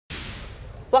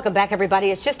Welcome back,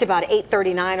 everybody. It's just about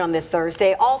 8:39 on this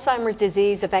Thursday. Alzheimer's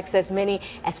disease affects as many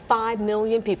as 5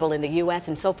 million people in the U.S.,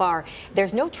 and so far,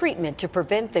 there's no treatment to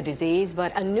prevent the disease,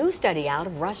 but a new study out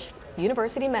of Rush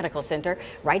University Medical Center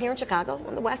right here in Chicago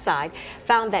on the west side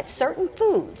found that certain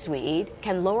foods we eat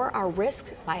can lower our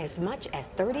risk by as much as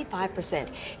 35%.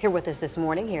 Here with us this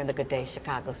morning, here in the Good Day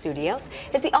Chicago studios,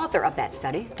 is the author of that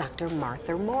study, Dr.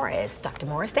 Martha Morris. Dr.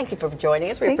 Morris, thank you for joining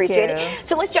us. We appreciate it.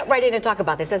 So let's jump right in and talk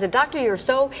about this. As a doctor, you're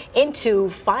so into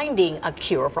finding a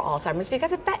cure for Alzheimer's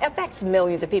because it affects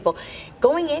millions of people.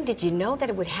 Going in, did you know that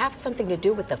it would have something to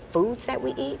do with the foods that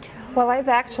we eat? Well, I've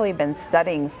actually been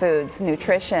studying foods,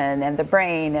 nutrition, and the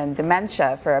brain and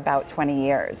dementia for about 20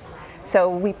 years. So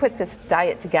we put this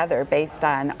diet together based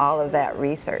on all of that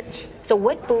research. So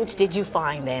what foods did you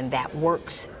find then that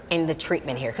works in the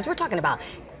treatment here? Because we're talking about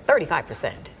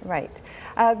 35%. Right.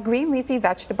 Green leafy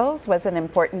vegetables was an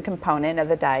important component of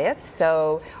the diet.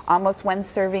 So almost 1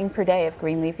 serving per day of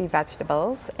green leafy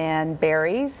vegetables, and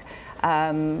berries,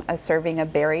 a serving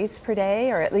of berries per day,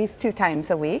 or at least 2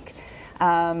 times a week.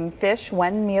 Fish,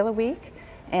 1 meal a week.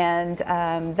 And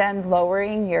then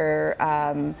lowering your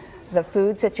the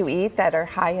foods that you eat that are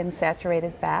high in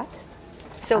saturated fat.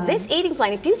 So this eating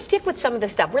plan, if you stick with some of the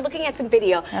stuff, we're looking at some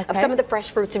video of some of the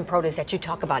fresh fruits and produce that you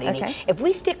talk about eating. If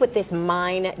we stick with this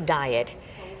MIND diet,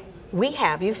 we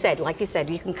have, like you said,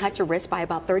 you can cut your risk by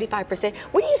about 35%.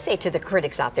 What do you say to the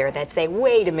critics out there that say,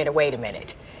 wait a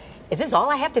minute, is this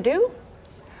all I have to do?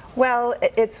 Well,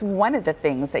 it's one of the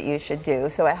things that you should do.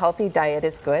 So a healthy diet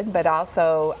is good, but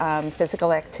also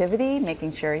physical activity,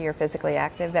 making sure you're physically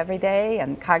active every day,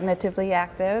 and cognitively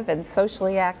active and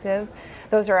socially active.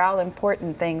 Those are all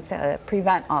important things to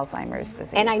prevent Alzheimer's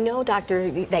disease. And I know,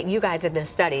 Doctor, that you guys in the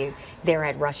study there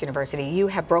at Rush University, you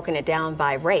have broken it down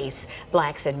by race,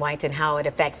 blacks and whites, and how it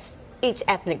affects each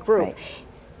ethnic group. Right.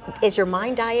 Is your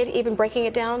MIND diet even breaking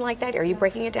it down like that? Are you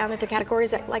breaking it down into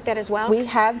categories like that as well? We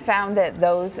have found that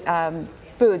those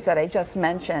foods that I just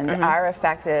mentioned are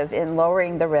effective in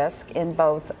lowering the risk in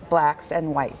both blacks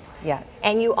and whites, yes.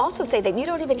 And you also say that you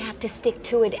don't even have to stick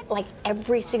to it like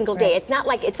every single day. It's not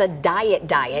like it's a diet,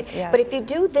 but if you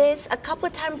do this a couple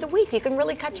of times a week, you can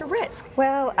really cut your risk.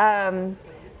 Well,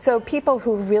 so people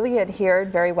who really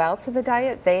adhered very well to the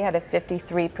diet, they had a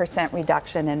 53%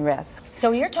 reduction in risk.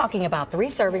 So you're talking about 3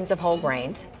 servings of whole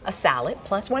grains, a salad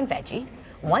plus 1 veggie,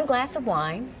 1 glass of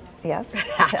wine. Yes.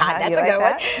 That's a good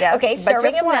one. Yes, okay,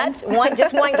 serving of one. nuts,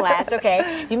 just 1 glass,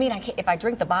 okay. You mean if I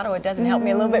drink the bottle, it doesn't help me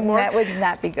a little bit more? That would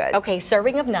not be good. Okay,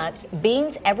 serving of nuts,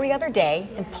 beans every other day,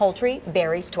 and poultry,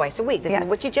 berries twice a week. This is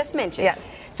what you just mentioned.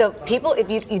 Yes. So people, if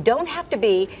you don't have to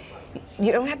be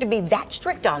that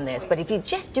strict on this, but if you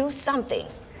just do something,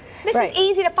 this is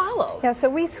easy to follow. Yeah, so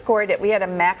we scored it. We had a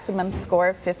maximum score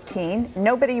of 15.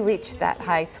 Nobody reached that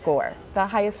high score. The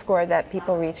highest score that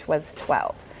people reached was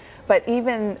 12. But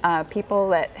even people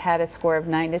that had a score of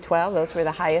 9 to 12, those were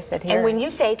the highest adherence. And when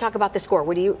you talk about the score,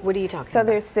 what are you talking about? So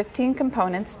there's 15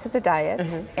 components to the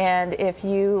diet, and if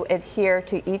you adhere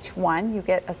to each one, you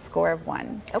get a score of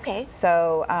 1. Okay.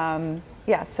 So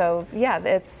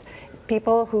it's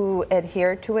people who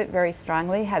adhered to it very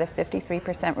strongly had a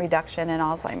 53% reduction in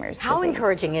Alzheimer's disease. How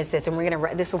encouraging is this? And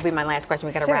this will be my last question.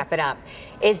 We've got to wrap it up.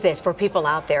 Is this for people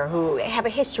out there who have a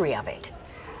history of it?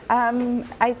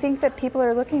 I think that people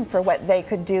are looking for what they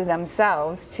could do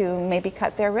themselves to maybe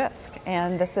cut their risk,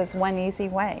 and this is one easy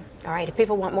way. All right, if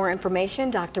people want more information,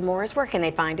 Dr. Morris, where can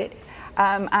they find it?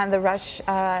 On the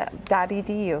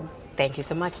rush.edu. Thank you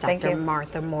so much, Dr.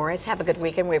 Martha Morris. Have a good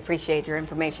weekend. We appreciate your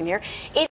information here.